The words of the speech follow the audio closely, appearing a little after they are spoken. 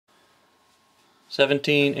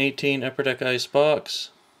17, 18 Upper Deck Ice box.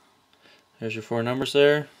 There's your 4 numbers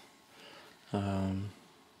there.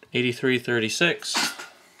 8336.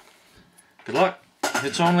 Good luck.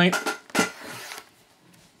 Hits only.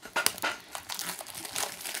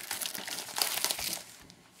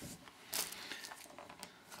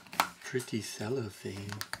 Pretty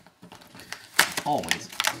cellophane. Always.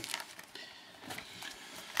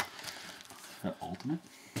 That ultimate?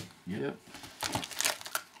 Yep.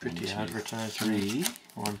 Pretty advertised. 3.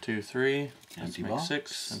 1, 2, 3. Empty Let's make box.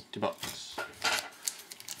 6. Empty box.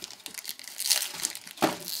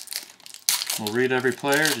 We'll read every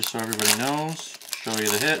player just so everybody knows. Show you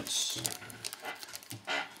the hits.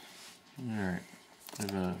 Alright. We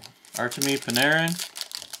have a Artemi Panarin.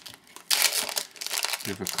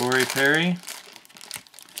 We have a Corey Perry.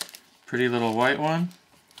 Pretty little white one.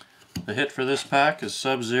 The hit for this pack is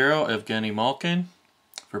Sub-Zero Evgeny Malkin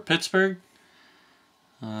for Pittsburgh.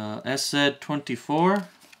 SZ24.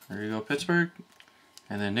 There you go, Pittsburgh.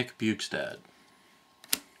 And then Nick Bjugstad.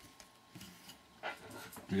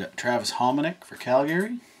 We got Travis Hominick for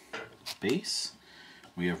Calgary, base.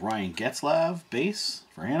 We have Ryan Getzlav, base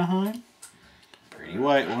for Anaheim. Pretty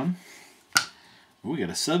white one. Ooh, we got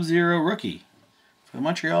a Sub-Zero rookie for the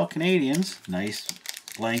Montreal Canadiens. Nice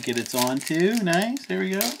blanket it's on too. Nice, there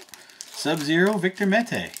we go. Sub-Zero Victor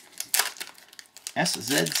Mete.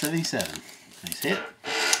 SZ77. Nice hit.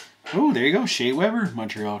 Oh, there you go. Shea Weber,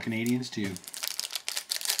 Montreal Canadiens too.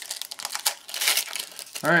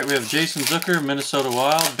 Alright, we have Jason Zucker, Minnesota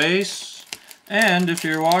Wild, base. And if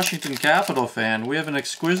you're a Washington Capital fan, we have an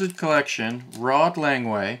exquisite collection, Rod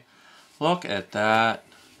Langway. Look at that.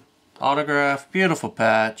 Autograph, beautiful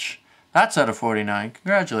patch. That's out of 49.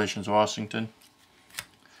 Congratulations, Washington.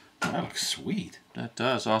 That looks sweet. That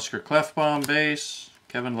does. Oscar Klefbom, base.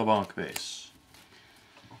 Kevin LeBlanc, base.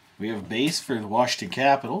 We have base for the Washington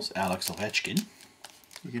Capitals, Alex Ovechkin.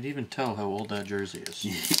 You can even tell how old that jersey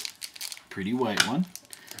is. Pretty white one.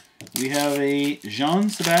 We have a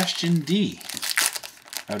Jean-Sebastien D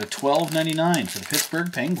out of $12.99 for the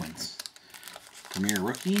Pittsburgh Penguins. Premier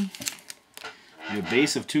rookie. We have a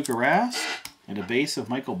base of Tuukka Rask and a base of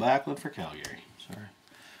Michael Backlund for Calgary. Sorry.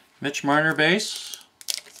 Mitch Marner base.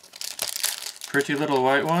 Pretty little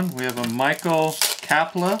white one. We have a Michael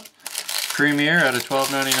Kapla Premier out of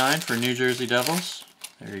 $12.99 for New Jersey Devils.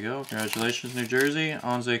 There you go. Congratulations, New Jersey.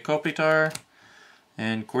 Anze Kopitar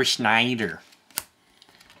and Corey Schneider.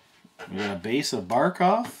 We got a base of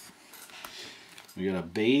Barkov. We got a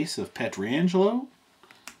base of Pietrangelo.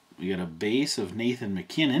 We got a base of Nathan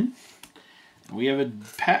McKinnon. And we have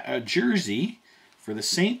a jersey for the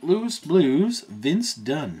St. Louis Blues, Vince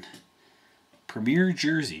Dunn. Premier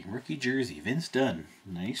jersey, rookie jersey, Vince Dunn.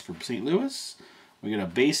 Nice for St. Louis. We got a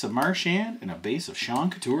base of Marchand and a base of Sean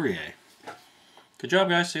Couturier. Good job,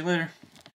 guys. See you later.